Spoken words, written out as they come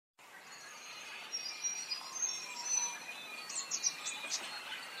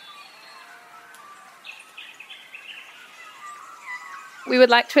We would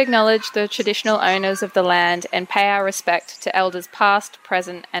like to acknowledge the traditional owners of the land and pay our respect to elders past,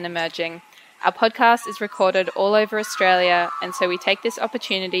 present and emerging. Our podcast is recorded all over Australia, and so we take this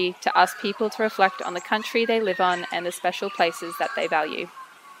opportunity to ask people to reflect on the country they live on and the special places that they value.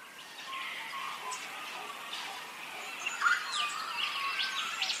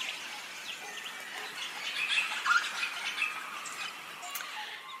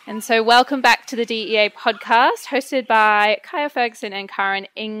 And so welcome back to the DEA podcast, hosted by Kaya Ferguson and Karen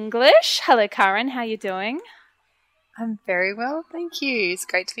English. Hello, Karen. How are you doing? I'm very well, thank you. It's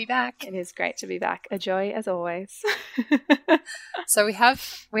great to be back. It is great to be back. A joy as always. So we have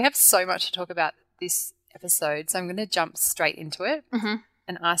so much to talk about this episode, so I'm going to jump straight into it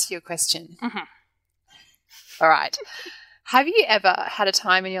and ask you a question. All right. Have you ever had a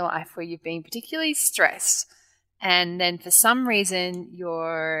time in your life where you've been particularly stressed and then for some reason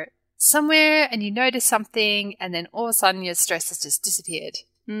you're somewhere and you notice something and then all of a sudden your stress has just disappeared?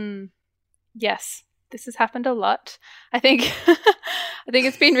 Yes. This has happened a lot. I think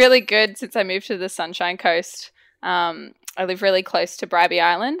it's been really good since I moved to the Sunshine Coast. I live really close to Bribie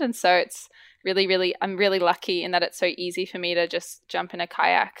Island, and so it's I'm really lucky in that it's so easy for me to just jump in a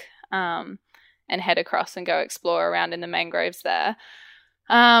kayak and head across and go explore around in the mangroves there.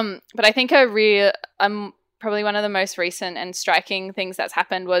 But I think probably one of the most recent and striking things that's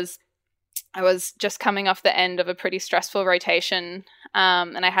happened was I was just coming off the end of a pretty stressful rotation,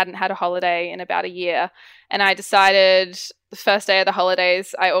 and I hadn't had a holiday in about a year. And I decided the first day of the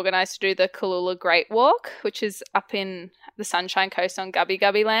holidays, I organised to do the Cooloola Great Walk, which is up in the Sunshine Coast on Gubbi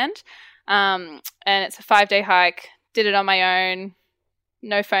Gubbi land. And it's a 5-day hike. Did it on my own,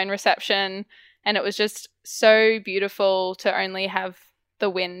 no phone reception. And it was just so beautiful to only have the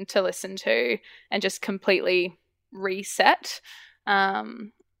wind to listen to and just completely reset.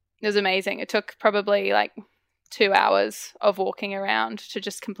 It was amazing. It took probably like 2 hours of walking around to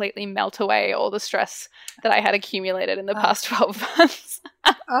just completely melt away all the stress that I had accumulated in the past 12 months.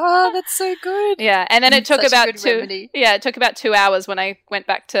 Oh, that's so good. Yeah, and then it took Such about a good remedy. it took about 2 hours when I went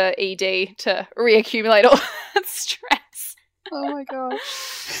back to ED to reaccumulate all that stress. Oh my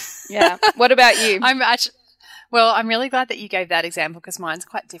gosh. Yeah. What about you? I'm really glad that you gave that example because mine's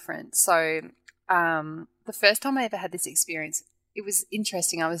quite different. So, the first time I ever had this experience, it was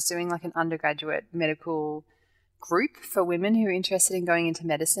interesting. I was doing like an undergraduate medical group for women who are interested in going into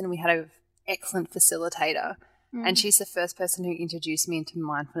medicine. We had an excellent facilitator, and she's the first person who introduced me into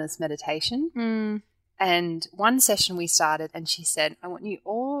mindfulness meditation. And one session we started, and she said, I want you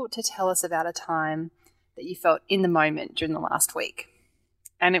all to tell us about a time that you felt in the moment during the last week.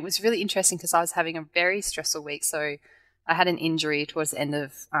 And it was really interesting because I was having a very stressful week. So I had an injury towards the end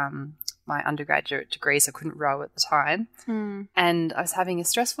of my undergraduate degree, so I couldn't row at the time. And I was having a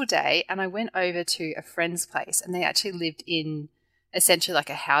stressful day, and I went over to a friend's place, and they actually lived in essentially like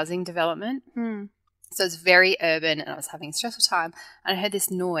a housing development. So it's very urban, and I was having a stressful time, and I heard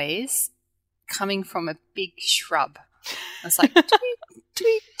this noise coming from a big shrub. I was like, tweet,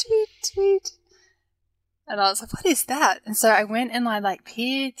 tweet, tweet, tweet. And I was like, what is that? And so I went and I like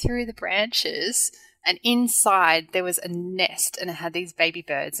peered through the branches, and inside there was a nest, and it had these baby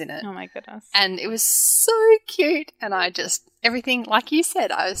birds in it. Oh my goodness. And it was so cute. And everything, like you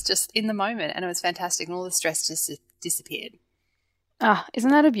said, I was just in the moment, and it was fantastic. And all the stress just disappeared. Oh,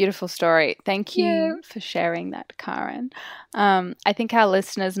 isn't that a beautiful story? Thank you for sharing that, Karen. I think our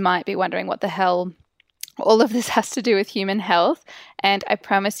listeners might be wondering what the hell all of this has to do with human health. And I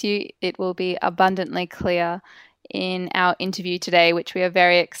promise you it will be abundantly clear in our interview today, which we are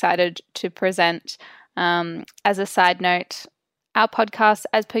very excited to present. As a side note, our podcast,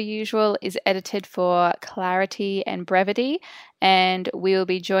 as per usual, is edited for clarity and brevity, and we will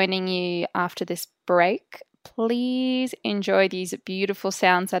be joining you after this break. Please enjoy these beautiful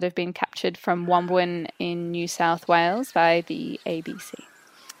sounds that have been captured from Wambwin in New South Wales by the ABC.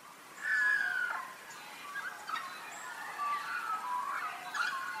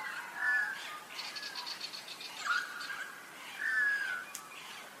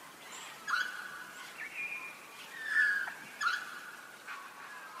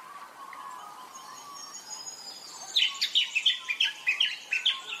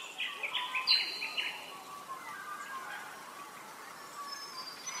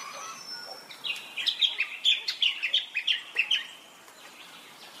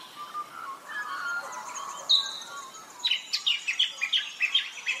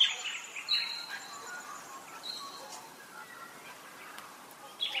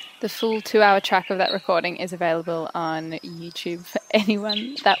 The full 2-hour track of that recording is available on YouTube for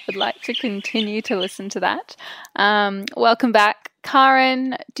anyone that would like to continue to listen to that. Welcome back.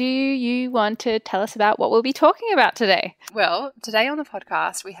 Karen, do you want to tell us about what we'll be talking about today? Well, today on the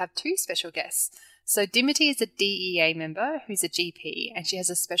podcast, we have two special guests. So Dimity is a DEA member who's a GP, and she has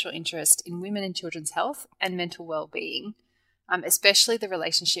a special interest in women and children's health and mental well-being, especially the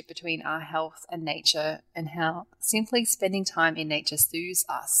relationship between our health and nature and how simply spending time in nature soothes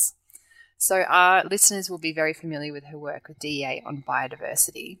us. So our listeners will be very familiar with her work with DEA on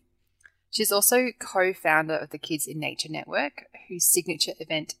biodiversity. She's also co-founder of the Kids in Nature Network, whose signature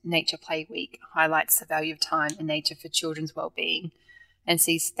event, Nature Play Week, highlights the value of time in nature for children's well-being and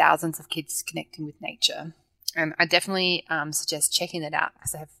sees thousands of kids connecting with nature. I definitely suggest checking that out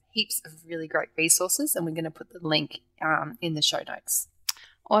because they have heaps of really great resources, and we're going to put the link in the show notes.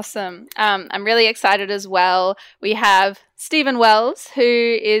 Awesome. I'm really excited as well. We have Stephen Wells, who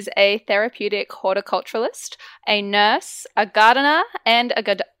is a therapeutic horticulturalist, a nurse, a gardener, and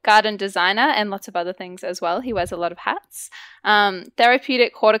a garden designer, and lots of other things as well. He wears a lot of hats.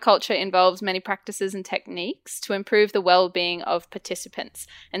 Therapeutic horticulture involves many practices and techniques to improve the well-being of participants.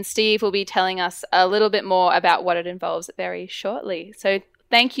 And Steve will be telling us a little bit more about what it involves very shortly. So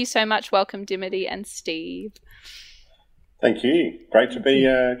thank you so much. Welcome, Dimity and Steve. Thank you. Great to be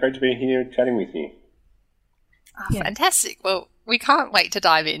here chatting with you. Oh, yeah. Fantastic. Well, we can't wait to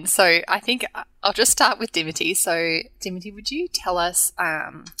dive in. So I think I'll just start with Dimity. So Dimity, would you tell us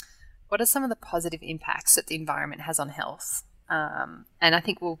what are some of the positive impacts that the environment has on health? And I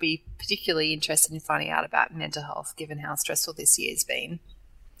think we'll be particularly interested in finding out about mental health given how stressful this year's been.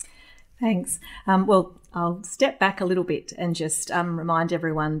 Thanks. Well, I'll step back a little bit and just remind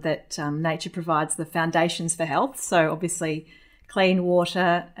everyone that nature provides the foundations for health. So obviously clean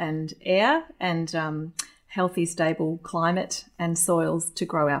water and air and healthy, stable climate and soils to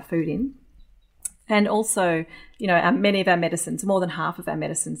grow our food in. And also, many of our medicines, more than half of our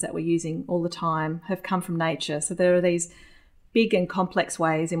medicines that we're using all the time have come from nature. So there are these big and complex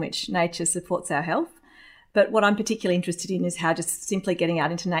ways in which nature supports our health. But what I'm particularly interested in is how just simply getting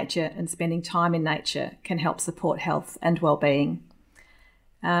out into nature and spending time in nature can help support health and well-being.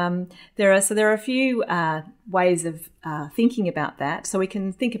 There are a few ways of thinking about that. So we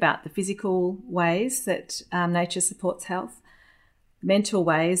can think about the physical ways that nature supports health, mental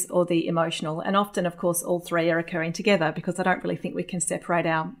ways, or the emotional. And often, of course, all three are occurring together because I don't really think we can separate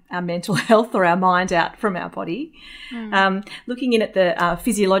our mental health or our mind out from our body. Looking in at the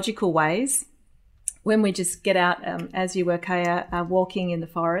physiological ways, when we just get out, as you were, Kaya, walking in the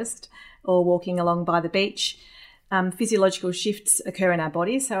forest or walking along by the beach, physiological shifts occur in our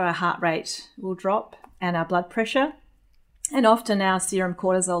body. So our heart rate will drop and our blood pressure. And often our serum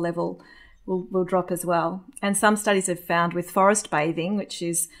cortisol level will drop as well. And some studies have found with forest bathing, which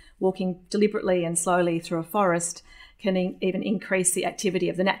is walking deliberately and slowly through a forest, can even increase the activity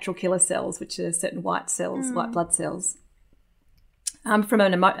of the natural killer cells, which are certain white cells, white blood cells. From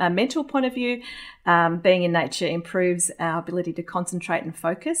a mental point of view, being in nature improves our ability to concentrate and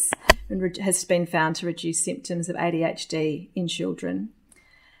focus and has been found to reduce symptoms of ADHD in children.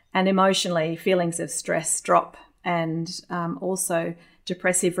 And emotionally, feelings of stress drop and also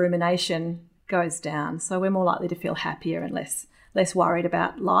depressive rumination goes down. So we're more likely to feel happier and less worried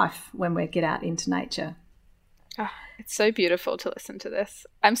about life when we get out into nature. Oh, it's so beautiful to listen to this.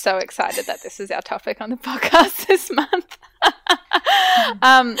 I'm so excited that this is our topic on the podcast this month.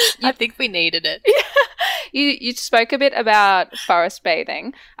 I think we needed it. You spoke a bit about forest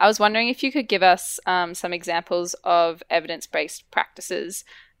bathing. I was wondering if you could give us some examples of evidence-based practices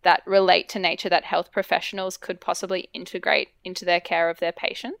that relate to nature that health professionals could possibly integrate into their care of their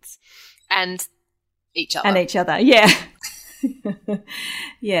patients. And each other. Yeah.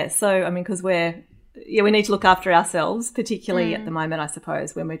 Yeah, so, because we need to look after ourselves, particularly at the moment, I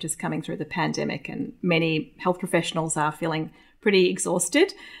suppose, when we're just coming through the pandemic and many health professionals are feeling pretty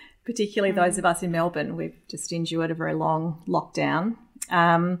exhausted, particularly those of us in Melbourne. We've just endured a very long lockdown.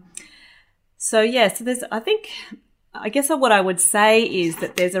 So there's, I guess what I would say is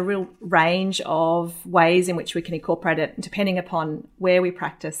that there's a real range of ways in which we can incorporate it depending upon where we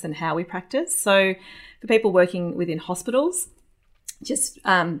practice and how we practice. So for people working within hospitals, just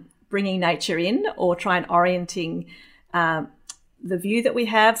bringing nature in or try and orienting the view that we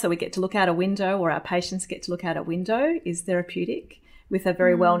have, so we get to look out a window or our patients get to look out a window, is therapeutic, with a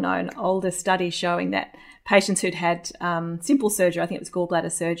very well-known older study showing that patients who'd had simple surgery, I think it was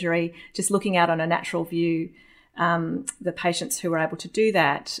gallbladder surgery, just looking out on a natural view, the patients who were able to do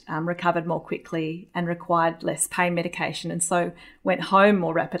that recovered more quickly and required less pain medication, and so went home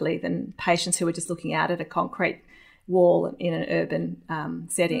more rapidly than patients who were just looking out at a concrete wall in an urban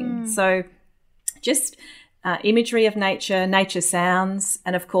setting. So just imagery of nature, nature sounds,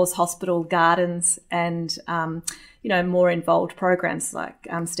 and of course hospital gardens and more involved programs like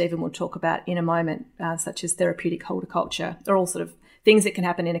Stephen will talk about in a moment, such as therapeutic horticulture. They're all sort of things that can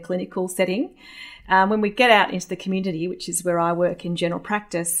happen in a clinical setting. When we get out into the community, which is where I work in general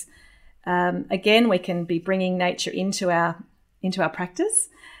practice, again, we can be bringing nature into our practice,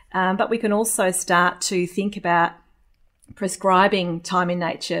 but we can also start to think about prescribing time in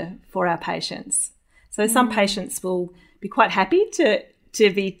nature for our patients. So some patients will be quite happy to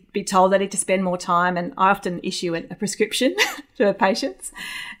be told they need to spend more time, and I often issue a prescription to patients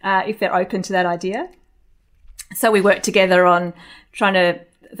if they're open to that idea. So we work together on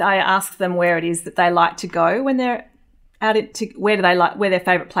I ask them where it is that they like to go when they're out where their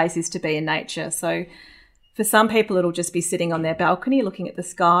favourite place is to be in nature. So for some people, it'll just be sitting on their balcony looking at the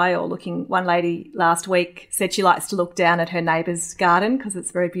sky or looking. One lady last week said she likes to look down at her neighbour's garden because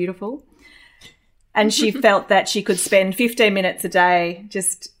it's very beautiful. And she felt that she could spend 15 minutes a day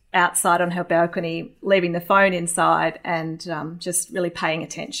just outside on her balcony, leaving the phone inside and just really paying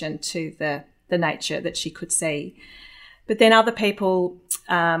attention to the nature that she could see. But then other people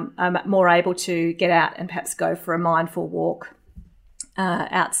are more able to get out and perhaps go for a mindful walk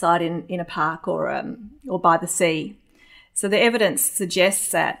outside in a park or by the sea. So the evidence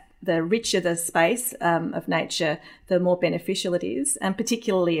suggests that the richer the space of nature, the more beneficial it is, and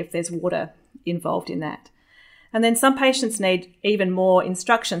particularly if there's water involved in that. And then some patients need even more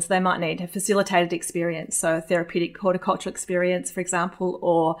instructions. They might need a facilitated experience, so a therapeutic horticultural experience, for example,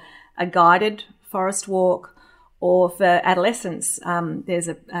 or a guided forest walk. Or for adolescents, there's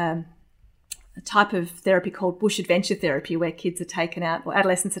a type of therapy called bush adventure therapy, where kids are taken out or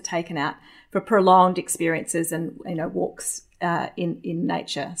adolescents are taken out for prolonged experiences and walks in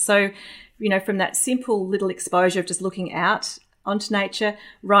nature. So, from that simple little exposure of just looking out onto nature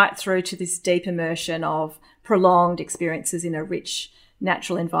right through to this deep immersion of prolonged experiences in a rich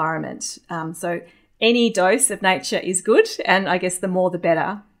natural environment. So any dose of nature is good, and I guess the more the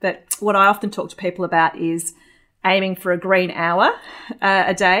better. But what I often talk to people about is aiming for a green hour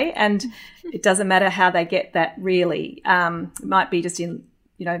a day, and it doesn't matter how they get that really. It might be just in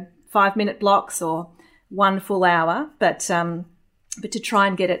 5-minute blocks or 1 full hour, but to try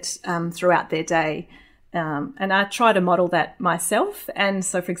and get it throughout their day. And I try to model that myself. And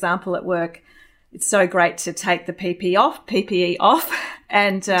so, for example, at work, it's so great to take the PPE off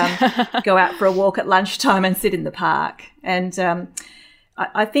and go out for a walk at lunchtime and sit in the park. And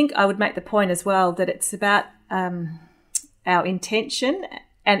I think I would make the point as well that it's about our intention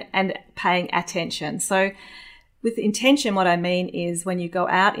and paying attention. So with intention, what I mean is when you go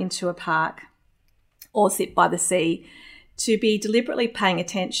out into a park or sit by the sea, to be deliberately paying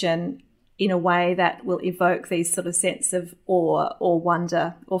attention in a way that will evoke these sort of sense of awe or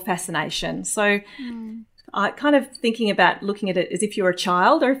wonder or fascination. So I kind of thinking about looking at it as if you're a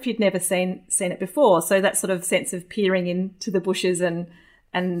child or if you'd never seen it before. So that sort of sense of peering into the bushes and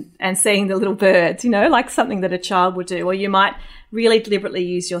seeing the little birds, like something that a child would do. Or you might really deliberately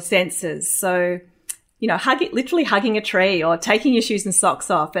use your senses. So, literally hugging a tree or taking your shoes and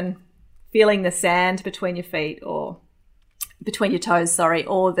socks off and feeling the sand between your feet or between your toes,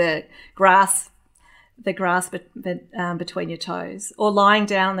 or the grass between your toes, or lying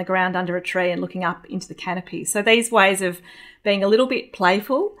down on the ground under a tree and looking up into the canopy. So these ways of being a little bit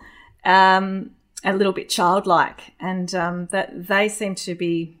playful, a little bit childlike, and that they seem to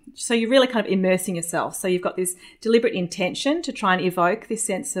be, so you're really kind of immersing yourself. So you've got this deliberate intention to try and evoke this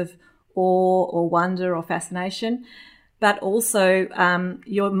sense of awe or wonder or fascination, but also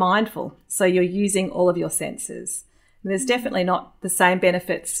you're mindful. So you're using all of your senses. There's definitely not the same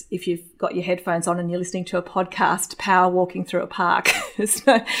benefits if you've got your headphones on and you're listening to a podcast, power walking through a park. It's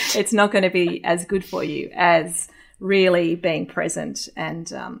not going to be as good for you as really being present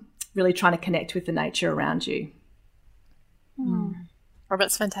and really trying to connect with the nature around you. Robert,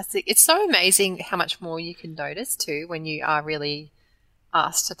 it's fantastic. It's so amazing how much more you can notice too when you are really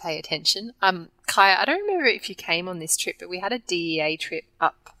asked to pay attention. Kaya, I don't remember if you came on this trip, but we had a DEA trip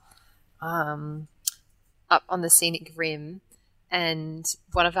up on the scenic rim, and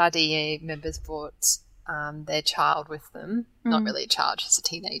one of our DEA members brought their child with them. Not really a child, just a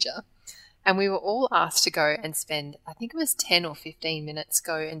teenager. And we were all asked to go and spend, I think it was 10 or 15 minutes,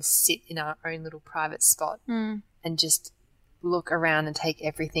 go and sit in our own little private spot and just look around and take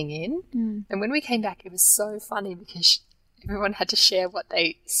everything in. And when we came back, it was so funny because everyone had to share what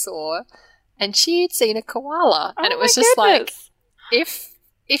they saw. And she had seen a koala. And it was just like,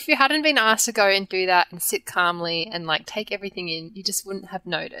 if you hadn't been asked to go and do that and sit calmly and take everything in, you just wouldn't have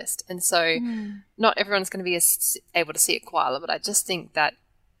noticed. And so not everyone's going to be able to see a koala, but I just think that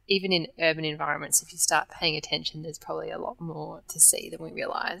even in urban environments, if you start paying attention, there's probably a lot more to see than we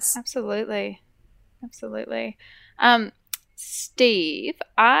realise. Absolutely. Absolutely. Steve,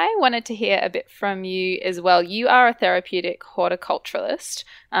 I wanted to hear a bit from you as well. You are a therapeutic horticulturalist,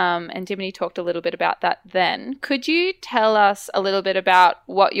 and Dimity talked a little bit about that then. Could you tell us a little bit about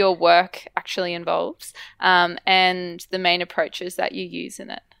what your work actually involves, and the main approaches that you use in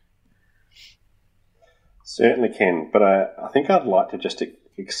it? Certainly can, but I think I'd like to just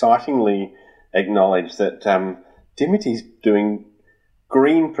excitingly acknowledge that Dimity's doing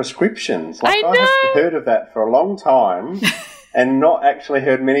green prescriptions. Like, I have heard of that for a long time and not actually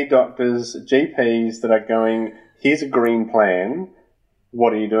heard many doctors, GPs that are going, here's a green plan,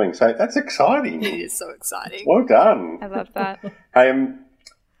 what are you doing? So that's exciting. It is so exciting. Well done. I love that.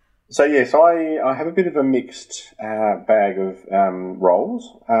 So yes, I have a bit of a mixed bag of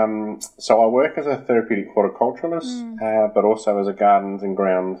roles. So I work as a therapeutic horticulturalist, but also as a gardens and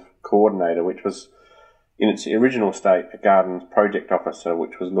grounds coordinator, which was in its original state a gardens project officer,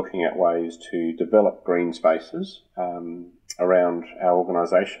 which was looking at ways to develop green spaces around our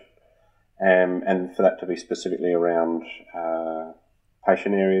organisation, and for that to be specifically around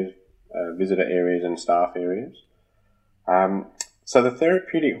patient areas, visitor areas and staff areas. So the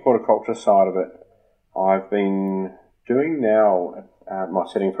therapeutic horticulture side of it, I've been doing now at my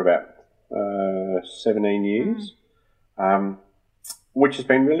setting for about 17 years, which has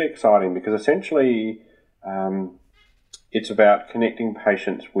been really exciting because essentially it's about connecting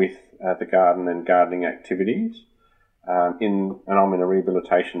patients with the garden and gardening activities. And I'm in a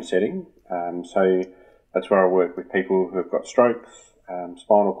rehabilitation setting, so that's where I work with people who have got strokes,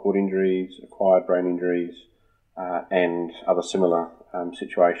 spinal cord injuries, acquired brain injuries, and other similar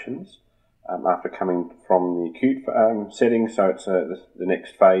situations after coming from the acute setting, so it's the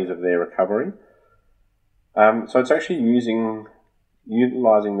next phase of their recovery. So it's actually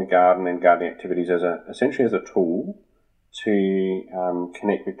utilising the garden and gardening activities essentially as a tool to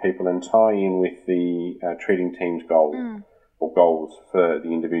connect with people and tie in with the treating team's goal or goals for the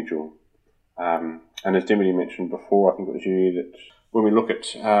individual. And as Dimity mentioned before, I think it was you, that when we look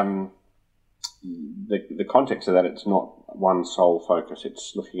at the context of that, it's not one sole focus.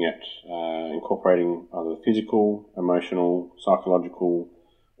 It's looking at incorporating either the physical, emotional, psychological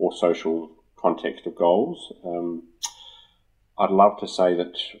or social context of goals. I'd love to say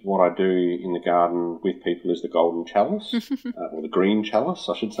that what I do in the garden with people is the golden chalice, or the green chalice,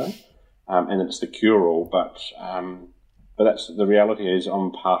 I should say, and it's the cure-all. But that's the reality is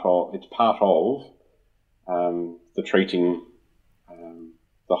it's part of the treating,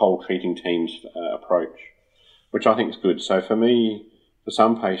 the whole treating team's approach, which I think is good. So for me, for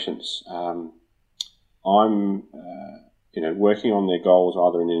some patients, I'm working on their goals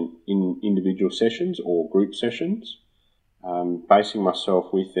either in individual sessions or group sessions. Basing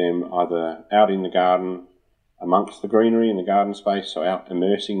myself with them either out in the garden amongst the greenery in the garden space, so out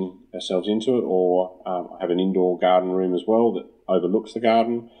immersing ourselves into it, or I have an indoor garden room as well that overlooks the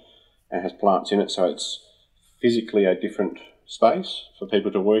garden and has plants in it, so it's physically a different space for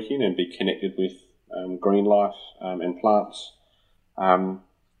people to work in and be connected with green life and plants. I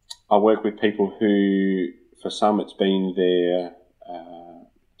work with people who, for some, it's been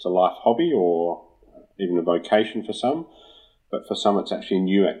it's a life hobby or even a vocation for some. But for some, it's actually a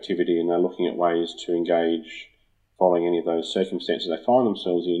new activity, and they're looking at ways to engage following any of those circumstances they find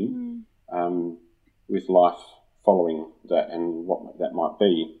themselves in, with life following that and what that might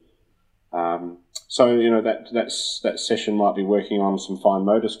be. So that session might be working on some fine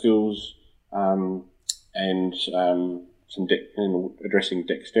motor skills and addressing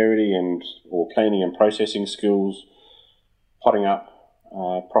dexterity or planning and processing skills, potting up,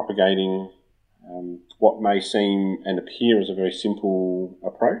 propagating. What may seem and appear as a very simple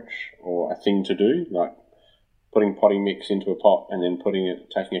approach or a thing to do, like putting potting mix into a pot and then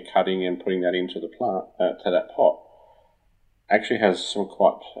taking a cutting and putting that into the plant to that pot, actually has some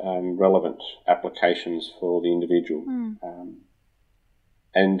quite relevant applications for the individual,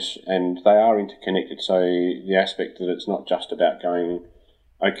 and they are interconnected. So the aspect that it's not just about going,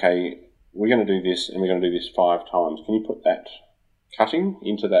 okay, we're going to do this and we're going to do this 5 times. Can you put that cutting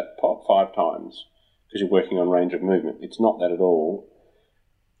into that pot 5 times? Because you're working on range of movement. It's not that at all.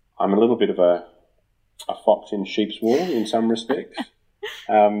 I'm a little bit of a fox in sheep's wool in some respects,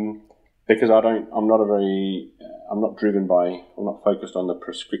 because I'm not focused on the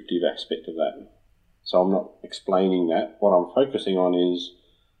prescriptive aspect of that. So I'm not explaining that. What I'm focusing on is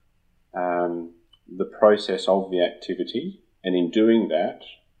the process of the activity, and in doing that,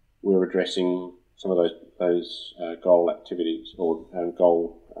 we're addressing some of those goal activities or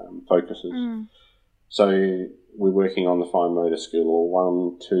goal focuses. So we're working on the fine motor skill, or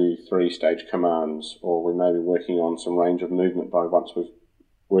 1, 2, 3 stage commands, or we may be working on some range of movement by once we're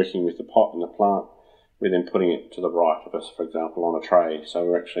working with the pot and the plant, we're then putting it to the right of us, for example, on a tray. So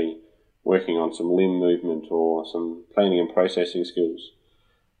we're actually working on some limb movement or some planning and processing skills.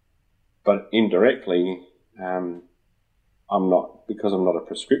 But indirectly, because I'm not a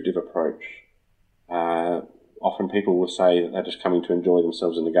prescriptive approach, often people will say that they're just coming to enjoy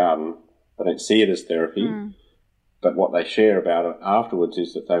themselves in the garden. They don't see it as therapy, but what they share about it afterwards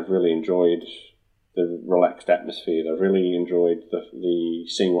is that they've really enjoyed the relaxed atmosphere. They've really enjoyed the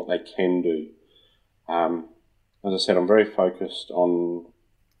seeing what they can do. As I said, I'm very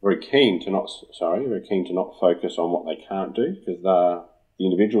keen to not focus on what they can't do, because the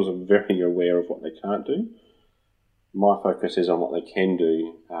individuals are very aware of what they can't do. My focus is on what they can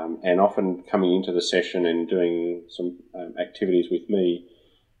do, and often coming into the session and doing some activities with me,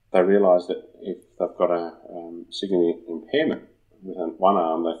 they realise that if they've got a significant impairment with one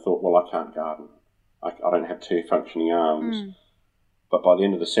arm, they thought, well, I can't garden. I don't have 2 functioning arms. But by the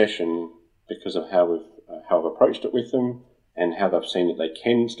end of the session, because of how I've approached it with them and how they've seen that they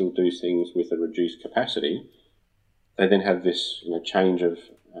can still do things with a reduced capacity, they then have this change of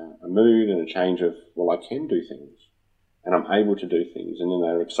a mood and a change of, well, I can do things and I'm able to do things, and then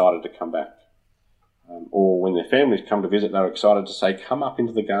they're excited to come back. Or when their families come to visit, they're excited to say, come up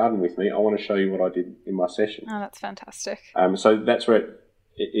into the garden with me, I want to show you what I did in my session. Oh, that's fantastic. So that's where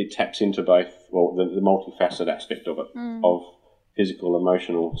it taps into both, well, the multifaceted aspect of it, of physical,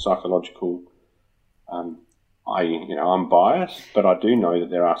 emotional, psychological. I'm biased, but I do know that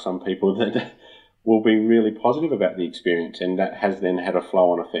there are some people that will be really positive about the experience, and that has then had a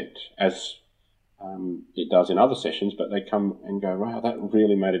flow-on effect, as it does in other sessions, but they come and go, wow, that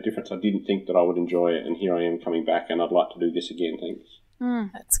really made a difference. I didn't think that I would enjoy it, and here I am coming back, and I'd like to do this again.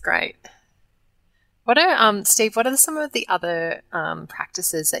 Thanks. That's great. What are Steve, what are some of the other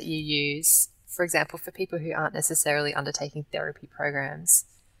practices that you use, for example, for people who aren't necessarily undertaking therapy programs?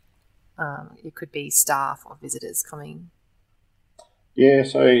 It could be staff or visitors coming. Yeah,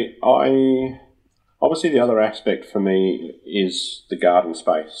 so obviously the other aspect for me is the garden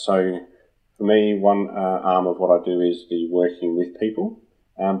space. So for me, one arm of what I do is the working with people,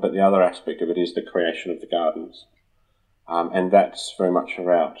 but the other aspect of it is the creation of the gardens. And that's very much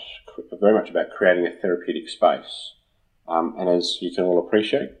about creating a therapeutic space. And as you can all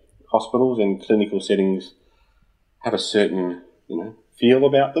appreciate, hospitals and clinical settings have a certain, feel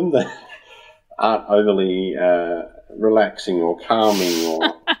about them that aren't overly relaxing or calming,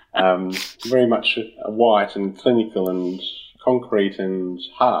 or very much white and clinical and concrete and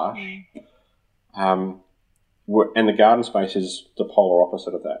harsh. And the garden space is the polar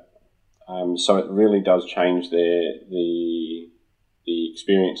opposite of that. So it really does change the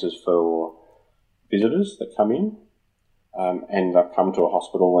experiences for visitors that come in, and they've come to a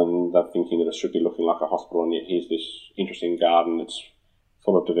hospital and they're thinking that it should be looking like a hospital, and yet here's this interesting garden that's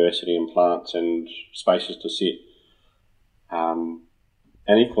full of diversity and plants and spaces to sit. And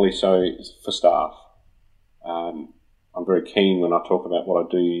equally so for staff. I'm very keen when I talk about what I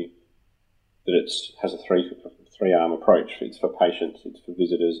do that it has a three-arm approach. It's for patients, it's for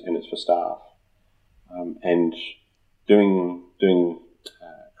visitors, and it's for staff. And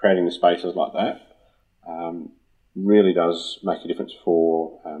creating the spaces like that really does make a difference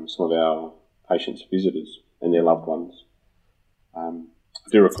for some of our patients, visitors, and their loved ones. I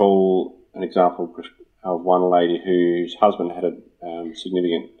do recall an example of one lady whose husband had a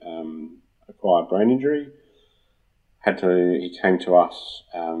significant acquired brain injury. He came to us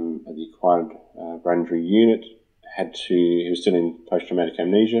at the acquired brain injury unit. He was still in post-traumatic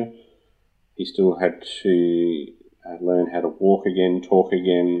amnesia. He still had to learn how to walk again, talk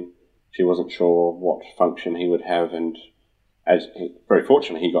again. She wasn't sure what function he would have, and very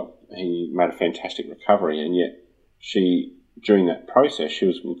fortunately, he made a fantastic recovery. And yet, during that process, she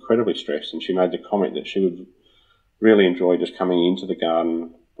was incredibly stressed, and she made the comment that she would really enjoy just coming into the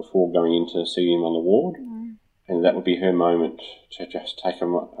garden before going in to see him on the ward. And that would be her moment to just take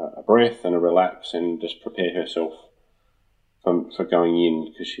a breath and a relax and just prepare herself for going in,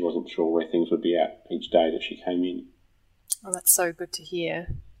 because she wasn't sure where things would be at each day that she came in. Oh, that's so good to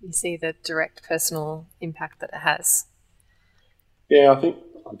hear. You see the direct personal impact that it has. Yeah, I think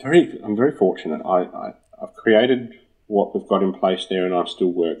I'm very fortunate. I've created what we've got in place there, and I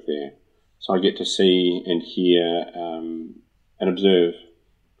still work there. So I get to see and hear and observe,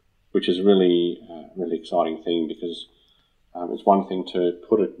 which is really exciting thing, because it's one thing to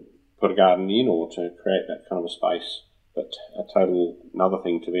put a garden in or to create that kind of a space, but another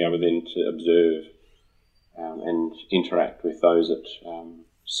thing to be able then to observe and interact with those that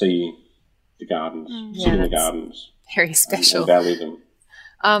see the gardens, sit in the gardens. Very special. And value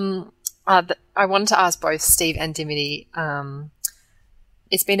them. I wanted to ask both Steve and Dimity,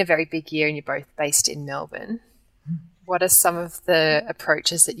 it's been a very big year and you're both based in Melbourne. What are some of the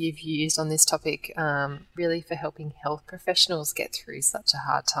approaches that you've used on this topic really for helping health professionals get through such a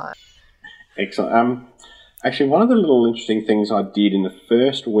hard time? Excellent. Actually, one of the little interesting things I did in the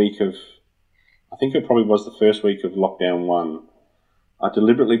first week of, I think it probably was the first week of lockdown 1, I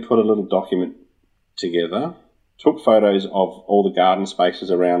deliberately put a little document together, took photos of all the garden spaces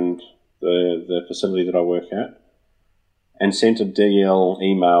around the facility that I work at, and sent a DL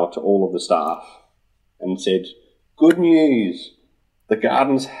email to all of the staff and said, good news, the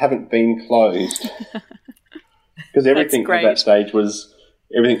gardens haven't been closed. Because everything at that stage was,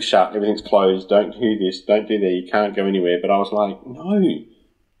 everything's shut, everything's closed, don't do this, don't do that, you can't go anywhere. But I was like, no,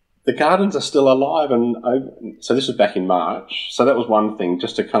 the gardens are still alive. And so this was back in March. So that was one thing,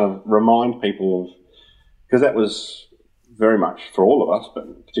 just to kind of remind people of, because that was very much for all of us,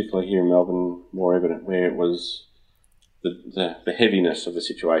 but particularly here in Melbourne, more evident, where it was the heaviness of the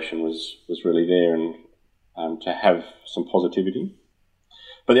situation was really there, and to have some positivity.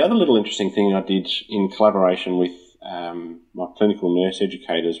 But the other little interesting thing I did in collaboration with my clinical nurse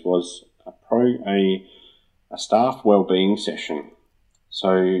educators was a staff wellbeing session.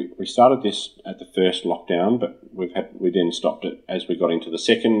 So we started this at the first lockdown, but we then stopped it as we got into the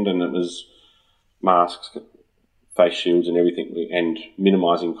second, and it was masks, face shields and everything, and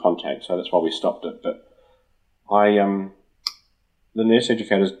minimising contact, so that's why we stopped it. But the nurse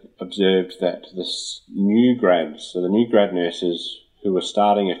educators observed that the new grads, so the new grad nurses who were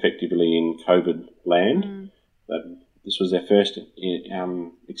starting effectively in COVID land, that this was their first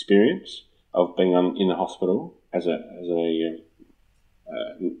experience of being in the hospital as an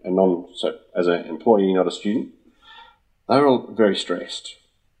employee, not a student. They were all very stressed.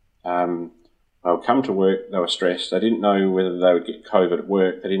 They would come to work, they were stressed. They didn't know whether they would get COVID at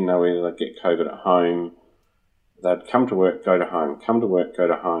work. They didn't know whether they'd get COVID at home. They'd come to work, go to home, come to work, go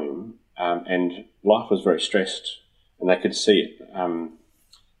to home, and life was very stressed, and they could see it.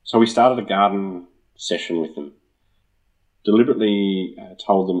 So we started a garden session with them. Deliberately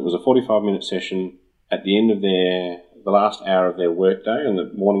told them it was a 45-minute session at the end of the last hour of their workday on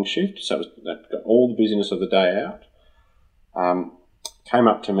the morning shift, so they'd got all the busyness of the day out. Came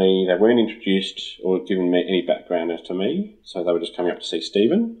up to me, they weren't introduced or given me any background as to me, so they were just coming up to see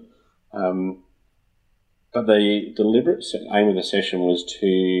Stephen. But the deliberate aim of the session was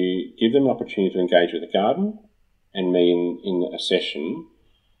to give them an opportunity to engage with the garden and me in a session,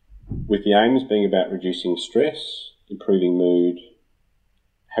 with the aims being about reducing stress, improving mood,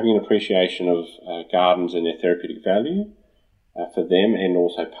 having an appreciation of gardens and their therapeutic value for them and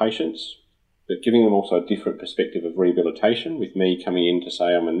also patients, but giving them also a different perspective of rehabilitation, with me coming in to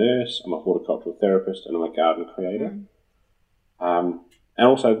say I'm a nurse, I'm a horticultural therapist, and I'm a garden creator. And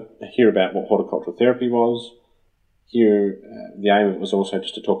also hear about what horticultural therapy was. Here, the aim of it was also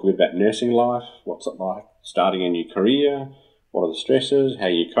just to talk a bit about nursing life, what's it like starting a new career, what are the stresses, how are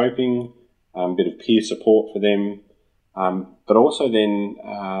you coping, a bit of peer support for them, but also then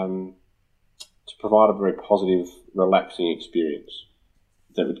to provide a very positive, relaxing experience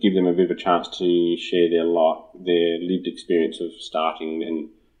that would give them a bit of a chance to share their lived experience of starting, and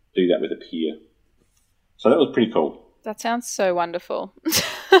do that with a peer. So that was pretty cool. That sounds so wonderful.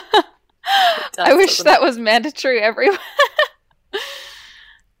 I wish that was mandatory everywhere.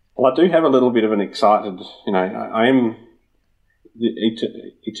 Well, I do have a little bit of an excited, I am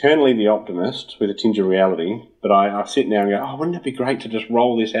eternally the optimist with a tinge of reality, but I sit now and go, oh, wouldn't it be great to just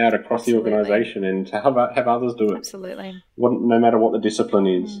roll this out across the organisation and to have others do it? Absolutely. No matter what the discipline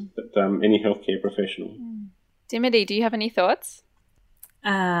is, but any healthcare professional. Dimity, do you have any thoughts?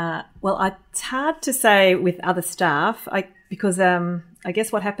 Well, it's hard to say with other staff because I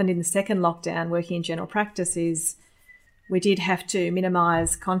guess what happened in the second lockdown working in general practice is we did have to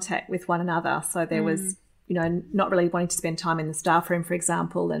minimise contact with one another. So there was, not really wanting to spend time in the staff room, for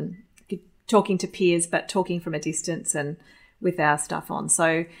example, and talking to peers, but talking from a distance and with our stuff on.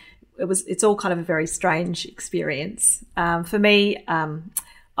 So it's all kind of a very strange experience. For me,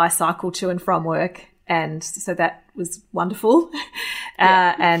 I cycle to and from work, and so that was wonderful.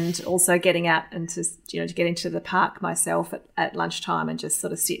 And also getting out and to get into the park myself at lunchtime and just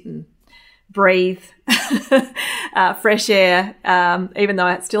sort of sit and breathe fresh air, even though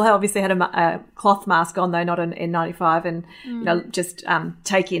I still obviously had a cloth mask on, though not an N95, and just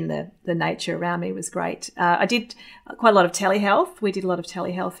take in the nature around me was great. I did quite a lot of telehealth. We did a lot of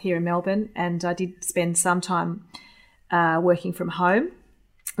telehealth here in Melbourne, and I did spend some time working from home,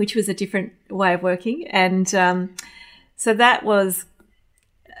 which was a different way of working, and so that was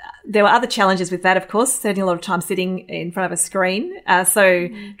there were other challenges with that, of course, spending a lot of time sitting in front of a screen. So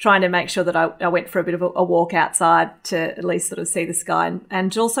trying to make sure that I went for a bit of a walk outside to at least sort of see the sky,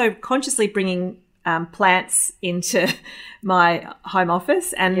 and also consciously bringing plants into my home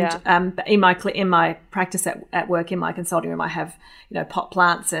office. And in my practice at work, in my consulting room, I have, pot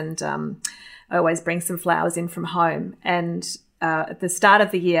plants, and I always bring some flowers in from home. And at the start of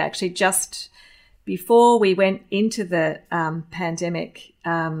the year, actually just before we went into the pandemic,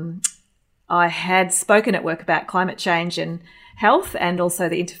 I had spoken at work about climate change and health, and also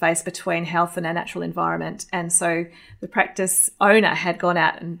the interface between health and our natural environment. And so the practice owner had gone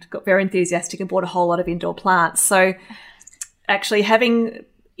out and got very enthusiastic and bought a whole lot of indoor plants. So actually having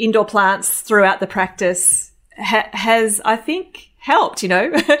indoor plants throughout the practice has, I think, helped,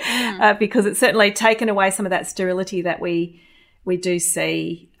 because it's certainly taken away some of that sterility that we do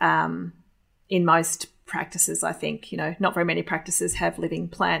see in most practices. I think, not very many practices have living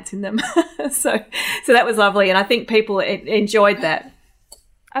plants in them. so that was lovely. And I think people enjoyed that.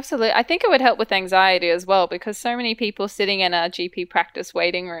 Absolutely. I think it would help with anxiety as well, because so many people sitting in a GP practice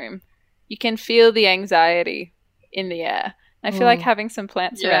waiting room, you can feel the anxiety in the air. I feel like having some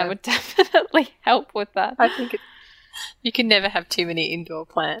plants around would definitely help with that. I think you can never have too many indoor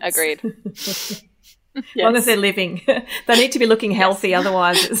plants. Agreed. As long as they're living. They need to be looking healthy,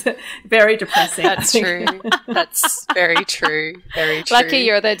 otherwise it's very depressing. That's true. That's very true. Very true. Lucky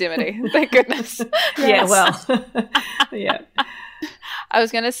you're there, Dimity. Thank goodness. Yeah, well, yeah. I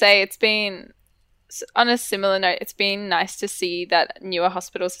was going to say, it's been, on a similar note, it's been nice to see that newer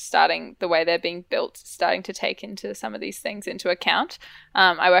hospitals are starting, the way they're being built, starting to take into some of these things into account.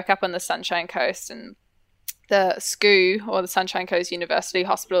 I work up on the Sunshine Coast, and the SCU, or the Sunshine Coast University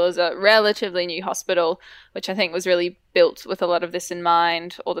Hospital, is a relatively new hospital, which I think was really built with a lot of this in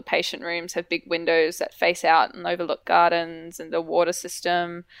mind. All the patient rooms have big windows that face out and overlook gardens and the water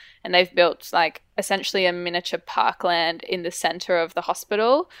system. And they've built essentially a miniature parkland in the center of the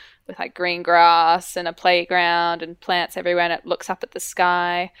hospital with green grass and a playground and plants everywhere, and it looks up at the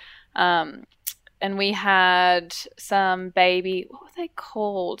sky. And we had some baby, what were they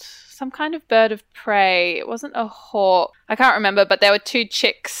called? Some kind of bird of prey. It wasn't a hawk. I can't remember, but there were 2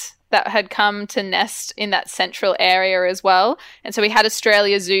 chicks that had come to nest in that central area as well. And so we had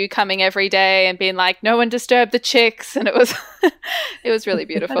Australia Zoo coming every day and being like, no one disturb the chicks. And it was it was really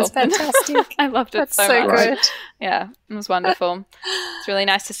beautiful. That's fantastic. I loved it That's so much. Good. Yeah, it was wonderful. It's really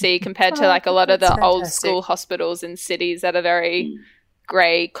nice to see compared to a lot of the old school hospitals in cities that are very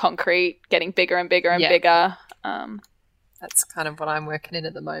grey concrete, getting bigger and bigger and bigger. That's kind of what I'm working in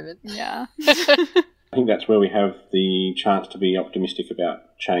at the moment. Yeah. I think that's where we have the chance to be optimistic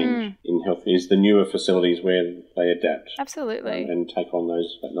about change in health, is the newer facilities where they adapt. Absolutely. And take on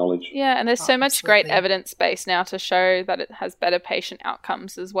that knowledge. Yeah, and there's so much great evidence base now to show that it has better patient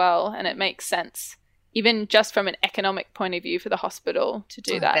outcomes as well, and it makes sense, even just from an economic point of view for the hospital to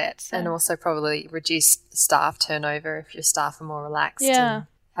do that. So. And also probably reduce staff turnover if your staff are more relaxed and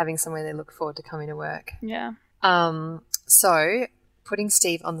having somewhere they look forward to coming to work. Yeah. So putting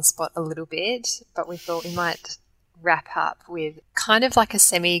Steve on the spot a little bit, but we thought we might wrap up with kind of like a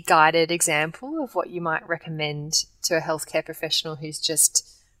semi-guided example of what you might recommend to a healthcare professional who's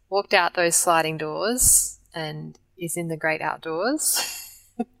just walked out those sliding doors and is in the great outdoors.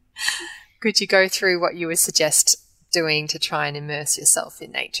 Could you go through what you would suggest doing to try and immerse yourself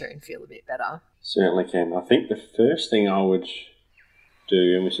in nature and feel a bit better? Certainly can. I think the first thing I would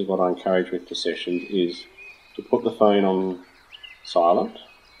do, and this is what I encourage with the sessions, is to put the phone on silent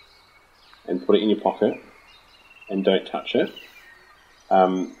and put it in your pocket and don't touch it.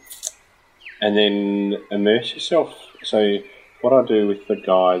 And then immerse yourself. So what I do with the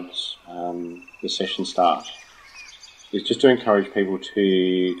guides, the session start, is just to encourage people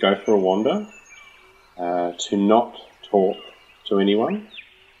to go for a wander, to not talk to anyone,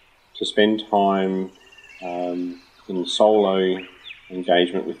 to spend time in solo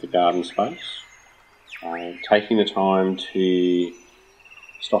engagement with the garden space, taking the time to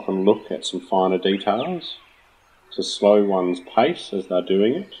stop and look at some finer details, to slow one's pace as they're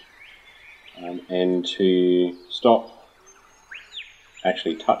doing it, and to stop,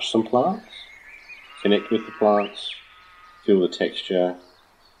 actually touch some plants, connect with the plants, feel the texture,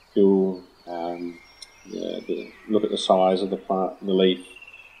 feel look at the size of the plant, the leaf,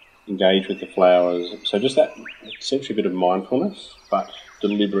 engage with the flowers. So just that, essentially a bit of mindfulness, but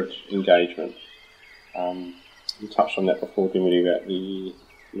deliberate engagement. You touched on that before, Dimity, about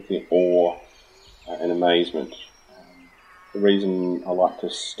looking at awe and amazement. The reason I like to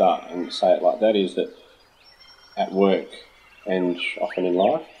start and say it like that is that at work and often in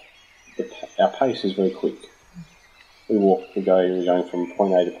life, our pace is very quick. we're going from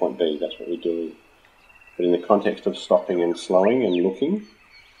point A to point B. That's what we're doing. But in the context of stopping and slowing and looking,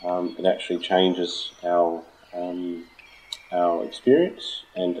 it actually changes our experience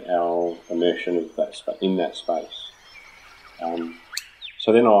and our immersion of in that space.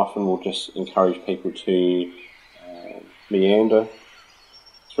 So then I often will just encourage people to meander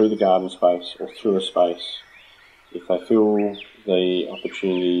through the garden space or through a space if they feel the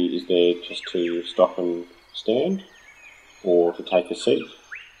opportunity is there just to stop and stand or to take a seat.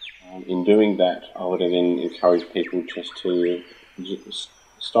 In doing that, I would then encourage people just to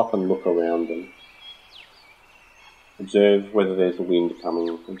stop and look around them. Observe whether there's a wind coming,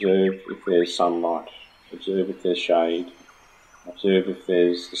 observe if there's sunlight, observe if there's shade, observe if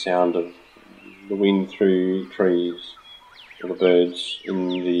there's the sound of the wind through trees or the birds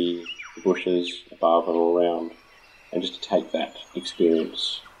in the bushes above and all around, and just to take that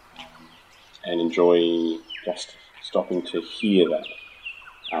experience and enjoy just stopping to hear that.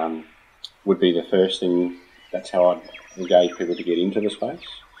 Would be the first thing. That's how I'd engage people to get into the space.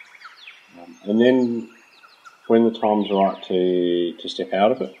 And then when the time's right to step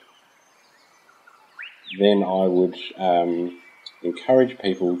out of it, then I would encourage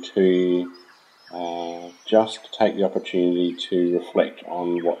people to just take the opportunity to reflect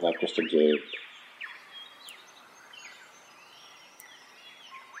on what they've just observed.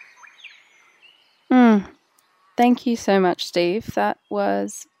 Thank you so much, Steve. That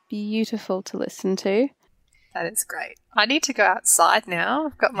was beautiful to listen to. That is great. I need to go outside now.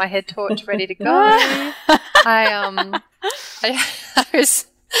 I've got my head torch ready to go. I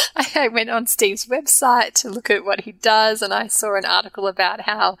went on Steve's website to look at what he does, and I saw an article about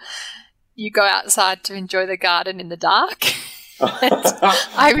how you go outside to enjoy the garden in the dark.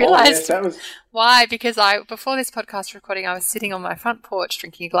 I realised why, because before this podcast recording, I was sitting on my front porch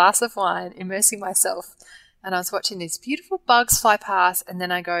drinking a glass of wine, immersing myself, and I was watching these beautiful bugs fly past, and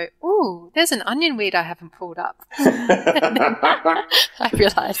then I go, ooh, there's an onion weed I haven't pulled up. And then I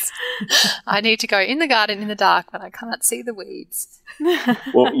realised I need to go in the garden in the dark when I can't see the weeds.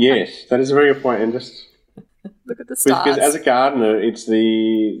 Well, yes, that is a very good point, and just look at the stars. Because as a gardener, it's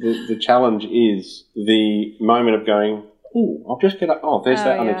the challenge is the moment of going, oh, I'll just get up, there's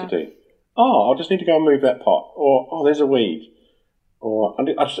that I need to do. Oh, I'll just need to go and move that pot. Or, there's a weed. Or, I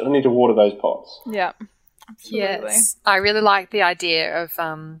need to water those pots. Yeah. Absolutely. Yes, I really like the idea of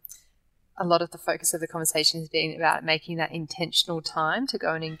a lot of the focus of the conversation is being about making that intentional time to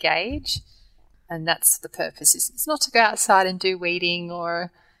go and engage, and that's the purpose. It's not to go outside and do weeding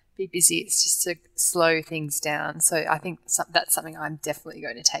or be busy. It's just to slow things down. So I think that's something I'm definitely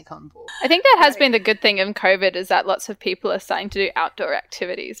going to take on board. I think that has been the good thing of COVID, is that lots of people are starting to do outdoor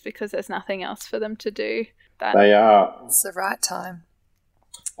activities because there's nothing else for them to do. They are. It's the right time.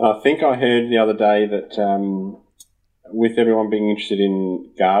 I think I heard the other day that with everyone being interested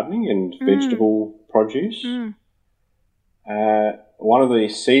in gardening and vegetable produce, one of the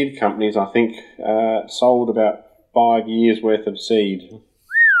seed companies, I think, sold about 5 years' worth of seed.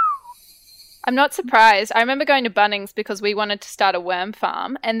 I'm not surprised. I remember going to Bunnings because we wanted to start a worm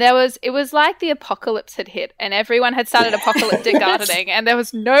farm, and it was like the apocalypse had hit, and everyone had started apocalyptic gardening, and there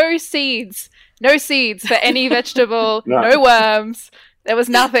was no seeds for any vegetable, no worms. There was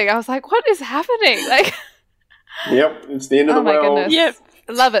nothing. I was like, what is happening? Like, yep, it's the end of the world. Oh my goodness. Yep.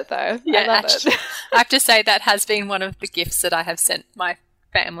 I love it though. Yeah, I love it. I have to say that has been one of the gifts that I have sent my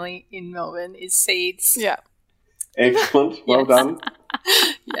family in Melbourne is seeds. Yeah. Excellent. Well done.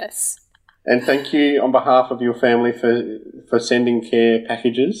 Yes. And thank you on behalf of your family for sending care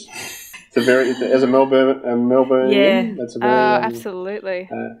packages. It's as a Melbourne, that's a very absolutely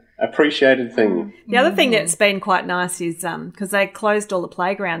appreciated thing. The other thing that's been quite nice is because they closed all the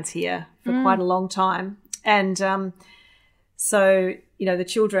playgrounds here for quite a long time, and so the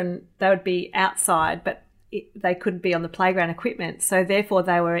children, they would be outside, but they couldn't be on the playground equipment, so therefore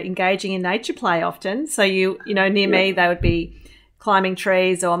they were engaging in nature play often. So near me, they would be climbing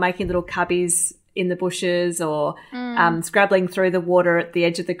trees or making little cubbies in the bushes or scrabbling through the water at the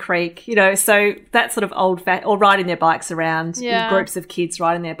edge of the creek, so that sort of or riding their bikes around, groups of kids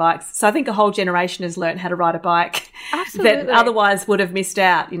riding their bikes. So I think a whole generation has learned how to ride a bike that otherwise would have missed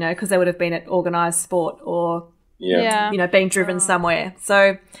out, because they would have been at organised sport or, being driven somewhere.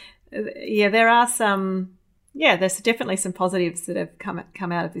 So, there are there's definitely some positives that have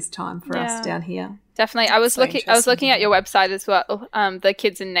come out of this time for us down here. Definitely. I was looking at your website as well, the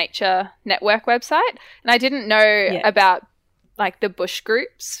Kids in Nature Network website, and I didn't know about like the bush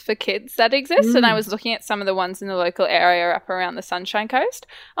groups for kids that exist, and I was looking at some of the ones in the local area up around the Sunshine Coast.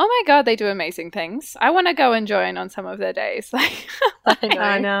 Oh my God, they do amazing things. I want to go and join on some of their days.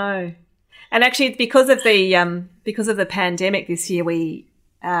 I know. And actually, because of the pandemic this year, we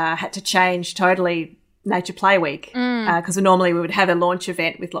had to change totally Nature Play Week because normally we would have a launch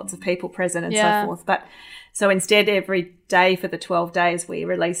event with lots of people present and so forth. But so instead, every day for the 12 days, we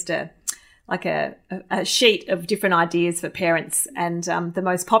released a sheet of different ideas for parents, and the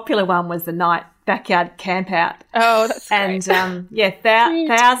most popular one was the night backyard camp out. Oh, that's great. And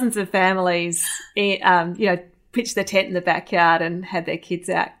thousands of families, pitched their tent in the backyard and had their kids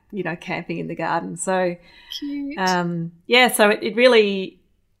out, camping in the garden. So, Cute. So it really,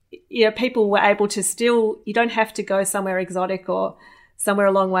 people were able to still. You don't have to go somewhere exotic or somewhere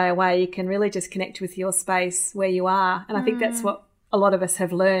a long way away. You can really just connect with your space where you are, and I think that's what a lot of us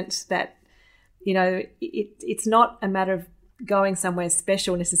have learnt, that it's not a matter of going somewhere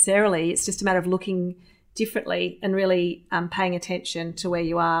special necessarily. It's just a matter of looking differently and really paying attention to where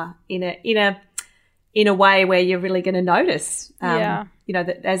you are in a way where you're really going to notice. That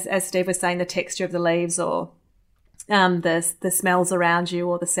as Steve was saying, the texture of the leaves or the smells around you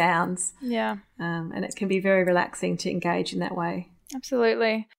or the sounds. Yeah. And it can be very relaxing to engage in that way.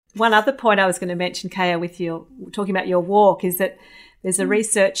 Absolutely. One other point I was going to mention, Kaya, with your talking about your walk, is that there's a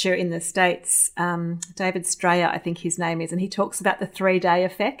researcher in the States, David Strayer, I think his name is, and he talks about the 3-day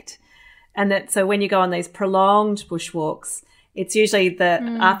effect. And that so when you go on these prolonged bushwalks, it's usually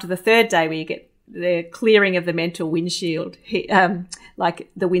after the 3rd day where you get the clearing of the mental windshield,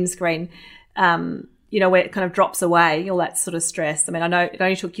 like the windscreen, where it kind of drops away, all that sort of stress. I mean, I know it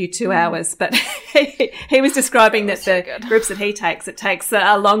only took you 2 hours, but he was describing that the groups that he takes, it takes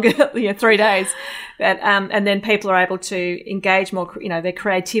longer, 3 days. But, and then people are able to engage more, their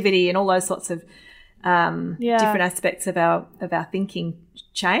creativity and all those sorts of different aspects of our thinking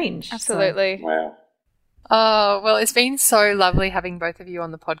change. Absolutely. So. Wow. Oh, well, it's been so lovely having both of you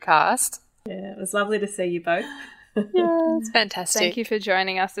on the podcast. Yeah, it was lovely to see you both. Yeah, it's fantastic. Thank you for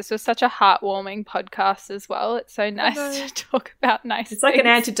joining us. This was such a heartwarming podcast as well. It's so nice to talk about nice It's like an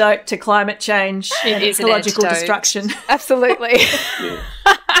antidote to climate change and ecological destruction. Absolutely.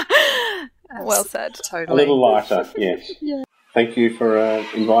 Well said. Totally. A little lighter, yes. Yeah. Thank you for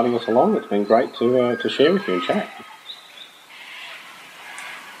inviting us along. It's been great to share with you and chat.